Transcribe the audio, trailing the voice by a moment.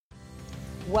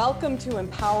Welcome to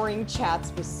Empowering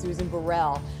Chats with Susan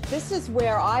Burrell. This is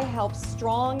where I help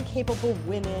strong, capable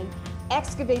women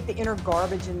excavate the inner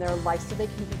garbage in their life so they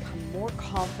can become more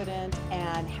confident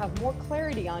and have more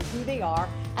clarity on who they are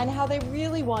and how they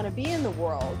really want to be in the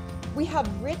world. We have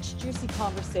rich, juicy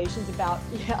conversations about,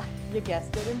 yeah, you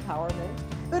guessed it, empowerment,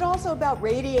 but also about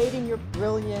radiating your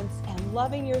brilliance and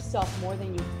loving yourself more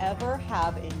than you ever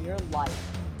have in your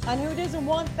life. And who doesn't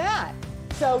want that?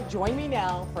 So join me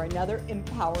now for another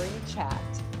empowering chat.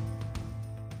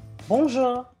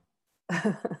 Bonjour.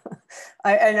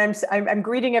 I'm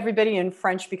greeting everybody in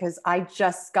French because I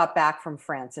just got back from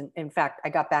France. And in fact, I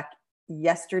got back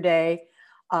yesterday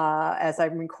as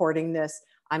I'm recording this.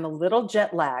 I'm a little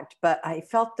jet lagged, but I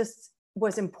felt this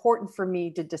was important for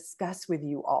me to discuss with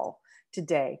you all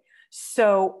today.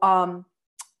 So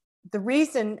the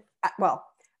reason, well,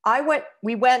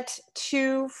 we went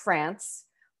to France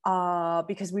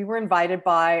because we were invited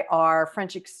by our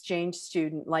French exchange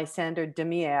student, Lysander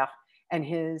Demière, and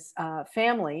his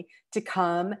family to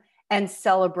come and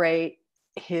celebrate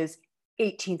his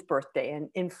 18th birthday. And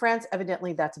in France,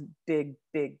 evidently, that's a big,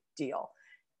 big deal.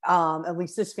 At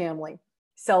least his family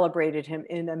celebrated him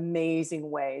in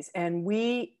amazing ways. And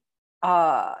we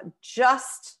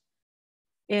just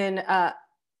in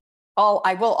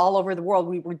all over the world,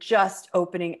 we were just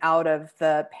opening out of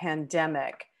the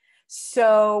pandemic.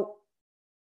 So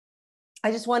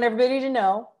I just want everybody to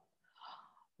know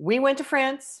we went to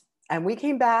France and we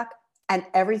came back and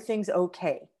everything's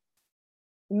okay.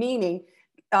 Meaning,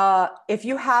 if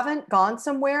you haven't gone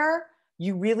somewhere,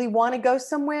 you really want to go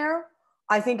somewhere,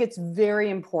 I think it's very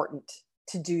important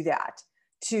to do that,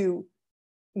 to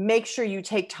make sure you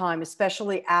take time,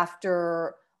 especially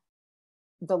after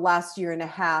the last year and a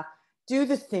half. Do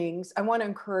the things, I want to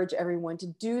encourage everyone to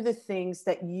do the things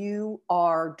that you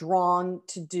are drawn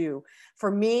to do. For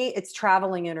me, it's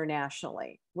traveling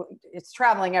internationally. It's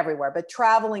traveling everywhere, but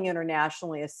traveling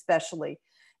internationally especially.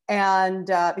 And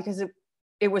because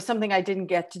it was something I didn't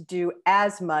get to do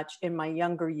as much in my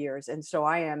younger years. And so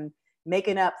I am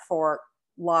making up for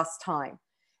lost time.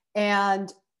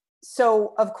 And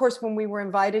so, of course, when we were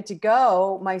invited to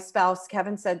go, my spouse,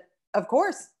 Kevin, said, of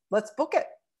course, let's book it.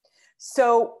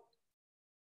 So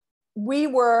we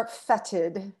were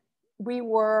feted. We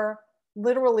were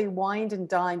literally wined and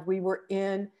dined. We were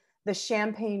in the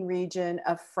Champagne region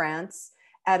of France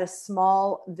at a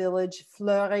small village,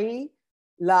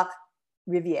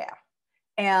 Fleury-la-Rivière.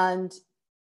 And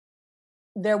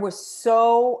there was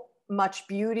so much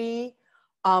beauty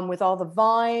with all the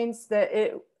vines.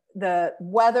 The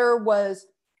weather was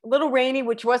a little rainy,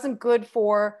 which wasn't good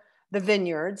for the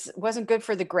vineyards. It wasn't good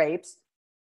for the grapes,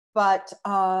 but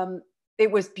it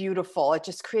was beautiful. It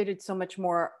just created so much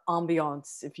more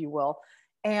ambiance, if you will.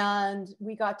 And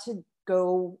we got to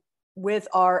go with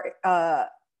our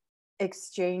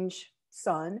exchange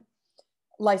son,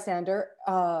 Lysander.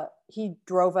 He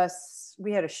drove us,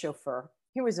 we had a chauffeur.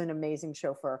 He was an amazing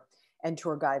chauffeur and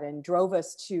tour guide, and drove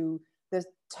us to the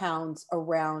towns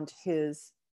around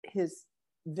his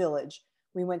village.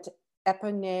 We went to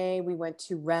Epernay, we went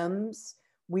to Reims,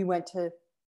 we went to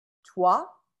Troyes,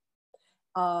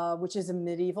 which is a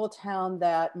medieval town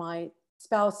that my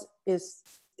spouse his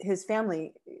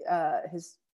family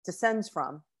descends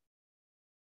from.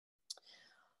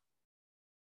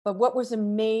 But what was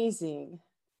amazing,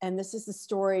 and this is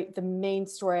the main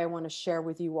story I want to share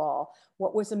with you all.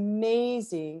 What was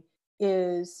amazing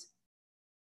is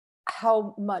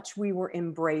how much we were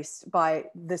embraced by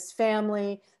this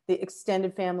family, the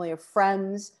extended family of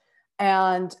friends,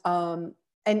 and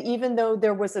even though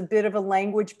there was a bit of a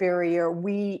language barrier,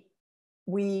 we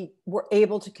were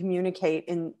able to communicate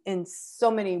in so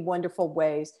many wonderful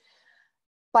ways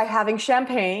by having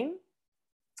champagne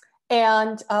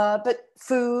and but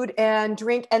food and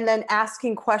drink, and then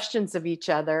asking questions of each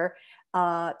other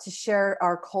to share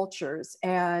our cultures.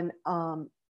 And to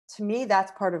me,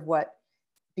 that's part of what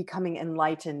becoming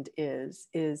enlightened is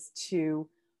to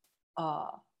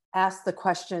ask the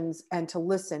questions and to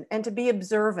listen and to be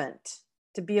observant.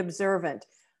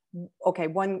 Okay,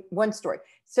 one story.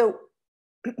 So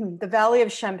the Valley of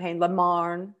Champagne, La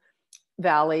Marne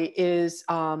Valley, is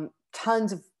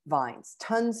tons of vines,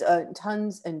 tons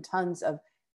and tons of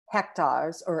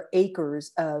hectares or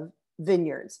acres of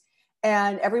vineyards.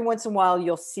 And every once in a while,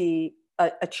 you'll see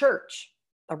a church,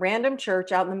 a random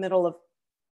church out in the middle of,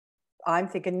 I'm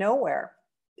thinking nowhere,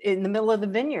 in the middle of the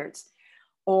vineyards,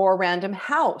 or a random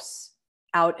house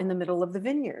out in the middle of the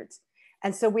vineyards.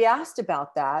 And so we asked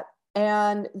about that,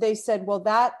 and they said, well,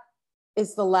 that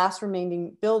is the last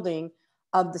remaining building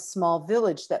of the small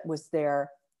village that was there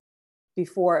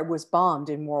before it was bombed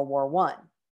in World War I.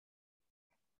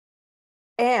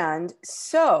 And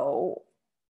so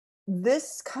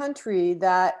this country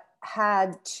that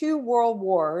had two world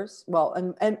wars, well,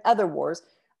 and other wars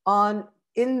on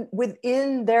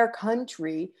within their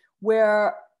country,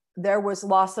 where there was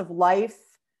loss of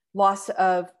life, loss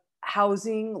of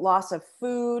housing, loss of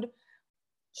food,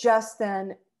 just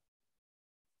then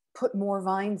put more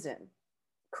vines in,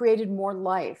 created more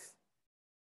life.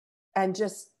 And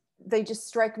just, they just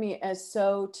strike me as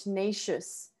so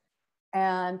tenacious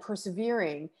and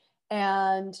persevering.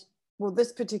 And well,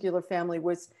 this particular family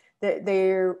was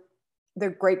their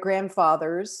great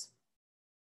grandfathers.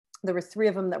 There were three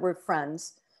of them that were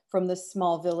friends from this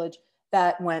small village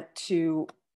that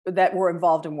were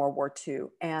involved in World War II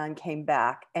and came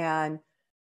back. And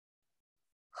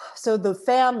so the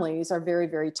families are very,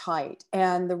 very tight.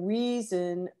 And the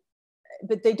reason,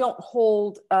 but they don't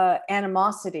hold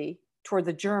animosity toward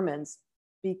the Germans,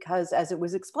 because as it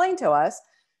was explained to us,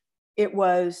 it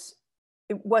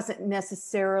wasn't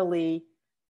necessarily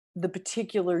the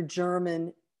particular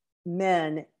German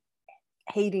men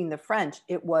hating the French.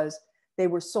 It was, they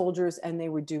were soldiers and they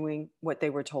were doing what they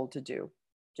were told to do,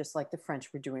 just like the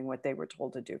French were doing what they were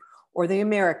told to do, or the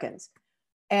Americans.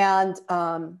 And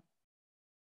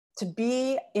to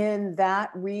be in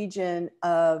that region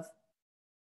of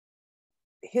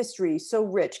history so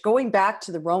rich, going back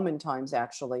to the Roman times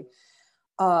actually,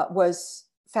 was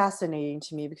fascinating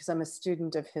to me, because I'm a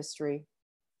student of history,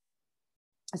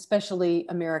 especially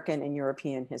American and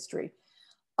European history.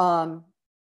 But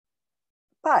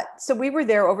so we were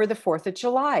there over the 4th of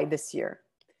July this year.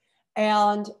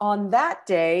 And on that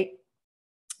day,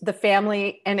 the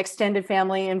family and extended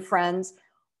family and friends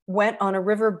went on a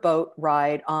riverboat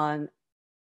ride on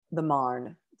the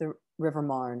Marne, the River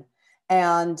Marne.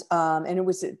 And it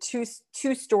was a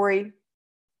two-story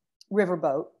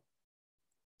riverboat,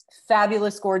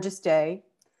 fabulous, gorgeous day.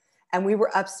 And we were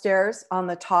upstairs on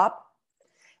the top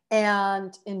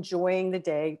and enjoying the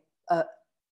day,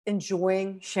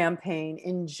 enjoying champagne,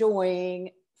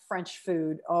 enjoying French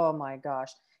food. Oh my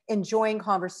gosh. Enjoying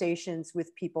conversations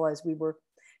with people as we were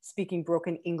speaking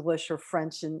broken English or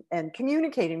French, and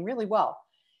communicating really well.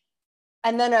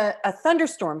 And then a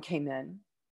thunderstorm came in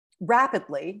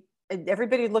rapidly. And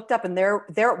everybody looked up and there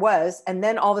it was. And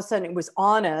then all of a sudden it was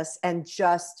on us and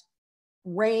just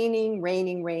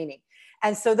raining.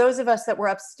 And so those of us that were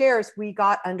upstairs, we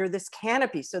got under this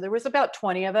canopy. So there was about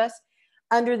 20 of us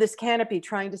under this canopy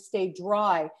trying to stay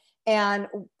dry. And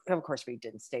of course we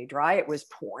didn't stay dry. It was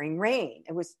pouring rain.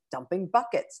 It was dumping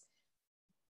buckets.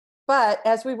 But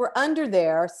as we were under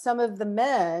there, some of the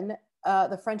men,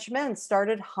 the French men,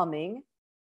 started humming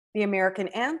the American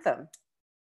anthem.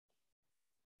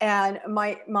 And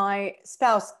my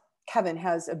spouse, Kevin,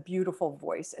 has a beautiful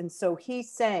voice. And so he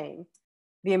sang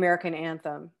the American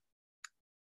anthem.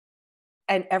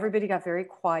 And everybody got very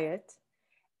quiet.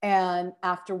 And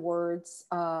afterwards,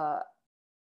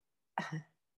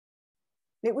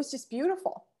 it was just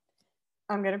beautiful.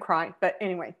 I'm going to cry, but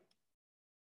anyway.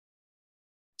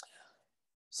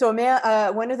 So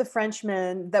one of the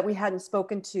Frenchmen that we hadn't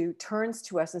spoken to turns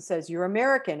to us and says, "You're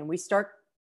American." And we start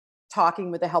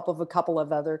talking with the help of a couple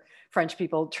of other French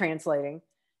people translating.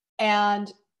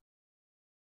 And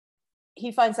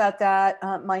he finds out that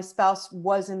my spouse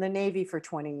was in the Navy for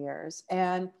 20 years.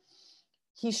 And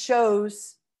he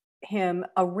shows him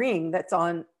a ring that's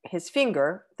on his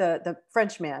finger, the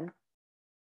Frenchman,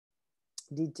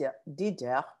 Didier,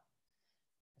 I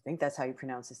think that's how you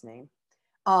pronounce his name.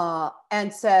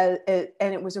 And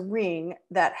it was a ring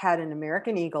that had an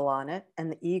American eagle on it, and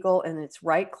the eagle in its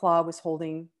right claw was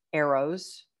holding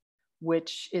arrows,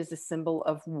 which is a symbol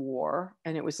of war,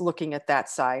 and it was looking at that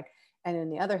side. And in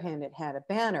the other hand, it had a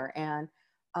banner. And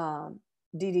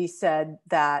Didi said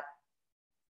that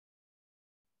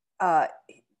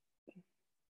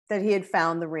that he had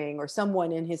found the ring, or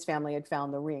someone in his family had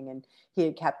found the ring, and he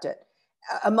had kept it,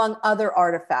 among other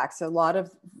artifacts. A lot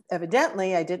of,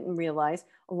 evidently, I didn't realize,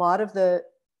 a lot of the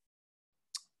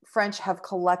French have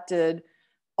collected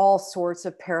all sorts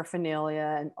of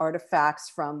paraphernalia and artifacts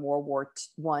from World War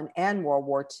I and World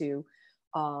War II.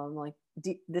 Like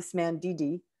this man,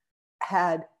 Didi,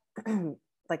 had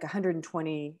like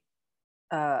 120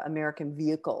 American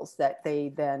vehicles that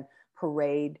they then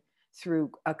parade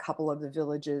through a couple of the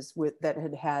villages that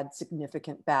had had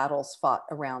significant battles fought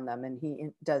around them. And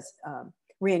he does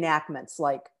reenactments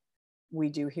like we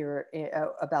do here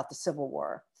about the Civil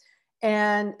War.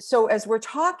 And so as we're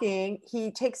talking,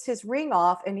 he takes his ring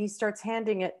off and he starts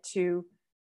handing it to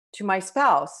my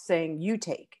spouse, saying, you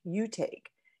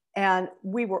take. And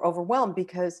we were overwhelmed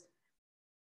because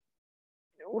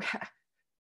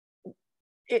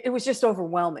it was just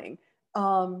overwhelming.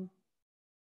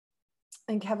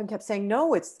 And Kevin kept saying,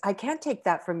 no, I can't take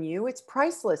that from you. It's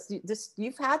priceless.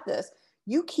 You've had this,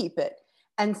 you keep it.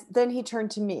 And then he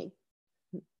turned to me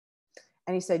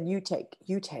and he said, you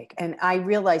take. And I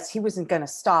realized he wasn't going to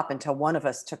stop until one of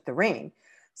us took the ring.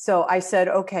 So I said,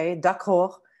 okay,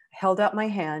 d'accord, held out my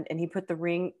hand, and he put the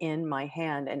ring in my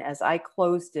hand. And as I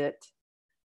closed it,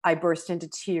 I burst into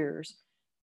tears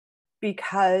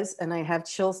because, and I have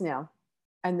chills now,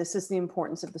 and this is the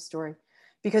importance of the story,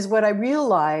 because what I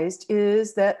realized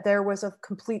is that there was a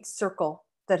complete circle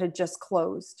that had just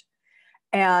closed.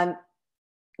 And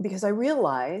because I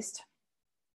realized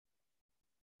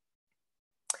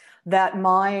that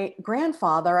I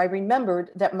remembered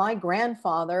that my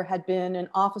grandfather had been an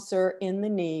officer in the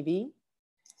Navy.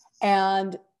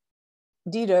 And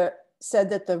Dita said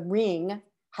that the ring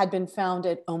had been found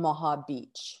at Omaha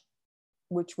Beach,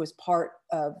 which was part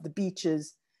of the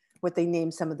beaches, what they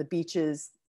named some of the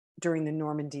beaches during the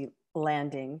Normandy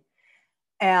landing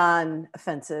and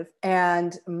offensive.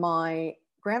 And my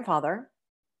grandfather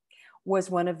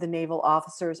was one of the naval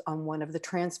officers on one of the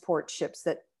transport ships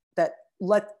that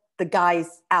let the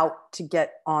guys out to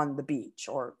get on the beach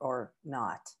or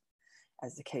not,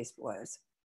 as the case was.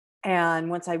 And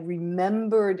once I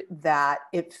remembered that,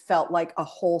 it felt like a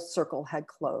whole circle had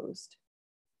closed.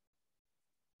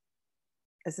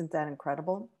 Isn't that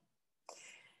incredible?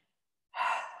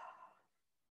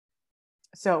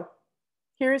 So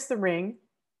here's the ring.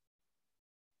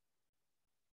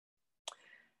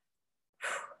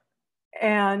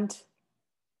 And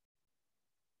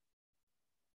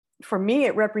for me,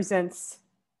 it represents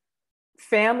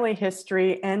family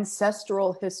history,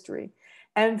 ancestral history.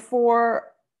 And for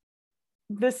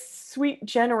this sweet,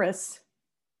 generous,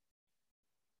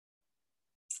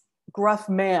 gruff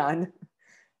man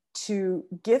to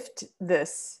gift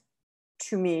this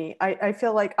to me, I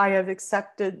feel like I have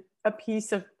accepted a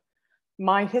piece of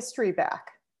my history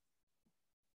back.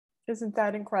 Isn't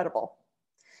that incredible?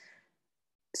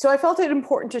 So I felt it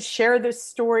important to share this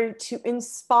story to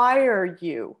inspire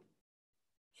you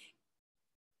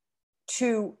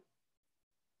to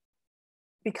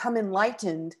become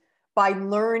enlightened by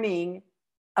learning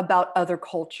about other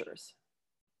cultures.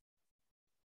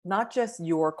 Not just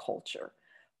your culture,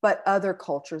 but other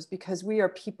cultures, because we are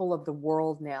people of the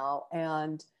world now.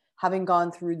 And having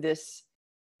gone through this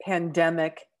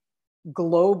pandemic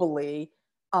globally,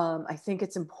 I think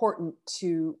it's important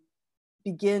to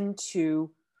begin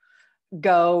to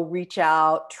go, reach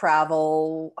out,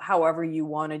 travel, however you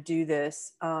want to do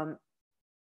this,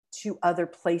 to other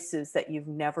places that you've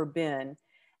never been,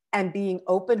 and being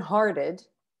open-hearted,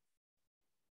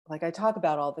 like I talk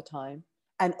about all the time,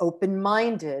 and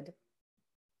open-minded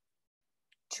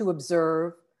to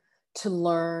observe, to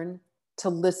learn, to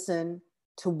listen,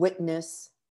 to witness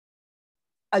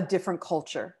a different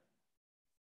culture.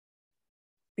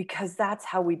 Because that's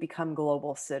how we become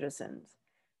global citizens,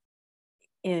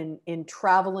 in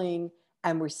traveling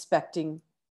and respecting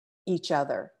each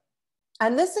other.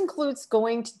 And this includes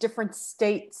going to different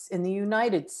states in the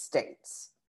United States,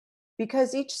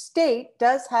 because each state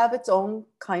does have its own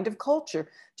kind of culture,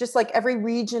 just like every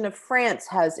region of France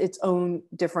has its own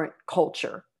different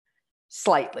culture,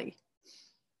 slightly.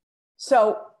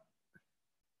 So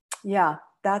yeah,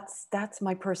 that's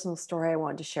my personal story I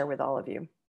wanted to share with all of you.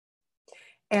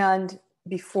 And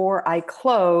before I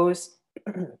close,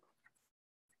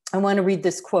 I want to read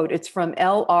this quote. It's from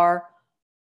L.R.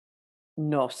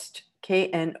 Knost,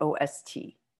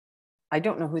 Knost. I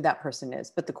don't know who that person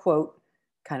is, but the quote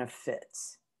kind of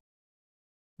fits.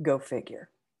 Go figure.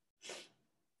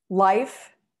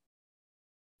 Life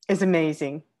is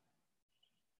amazing,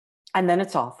 and then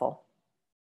it's awful,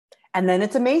 and then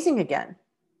it's amazing again.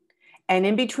 And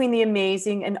in between the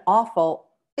amazing and awful,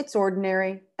 it's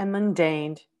ordinary and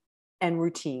mundane and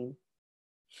routine.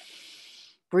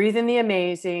 Breathe in the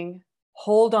amazing,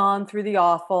 hold on through the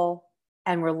awful,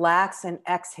 and relax and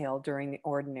exhale during the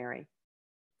ordinary.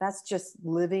 That's just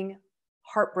living,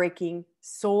 heartbreaking,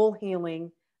 soul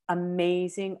healing,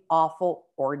 amazing, awful,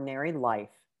 ordinary life.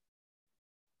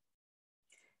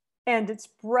 And it's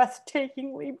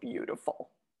breathtakingly beautiful.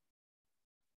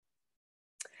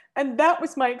 And that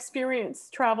was my experience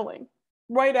traveling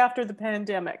right after the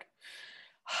pandemic.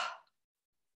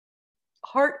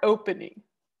 Heart opening.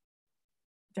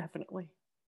 Definitely.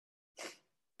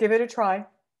 Give it a try.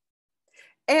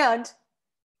 And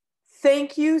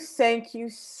thank you,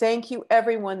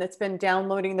 everyone that's been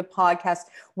downloading the podcast.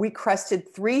 We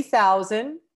crested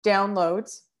 3,000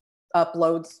 downloads,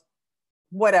 uploads,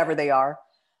 whatever they are.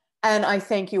 And I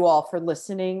thank you all for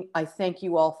listening. I thank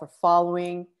you all for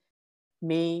following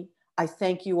me. I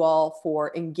thank you all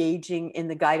for engaging in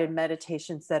the guided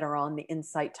meditations that are on the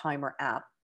Insight Timer app.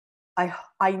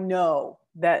 I know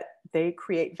that they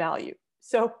create value.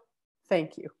 So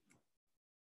thank you.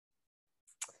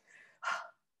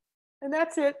 And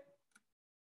that's it.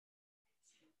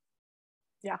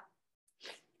 Yeah.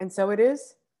 And so it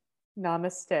is.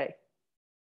 Namaste.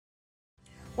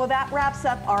 Well, that wraps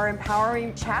up our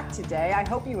empowering chat today. I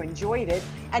hope you enjoyed it.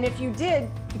 And if you did,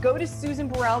 go to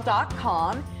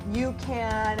SusanBurrell.com. You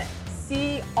can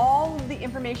see all of the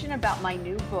information about my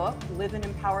new book, Live an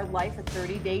Empowered Life, a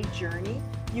 30-day journey.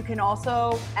 You can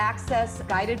also access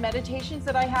guided meditations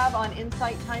that I have on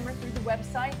Insight Timer through the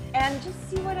website, and just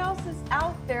see what else is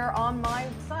out there on my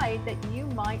site that you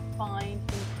might find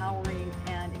empowering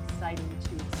and exciting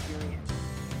to experience.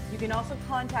 You can also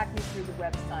contact me through the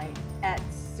website at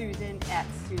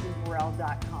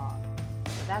susan@susanburrell.com.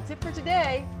 So that's it for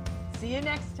today. See you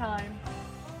next time.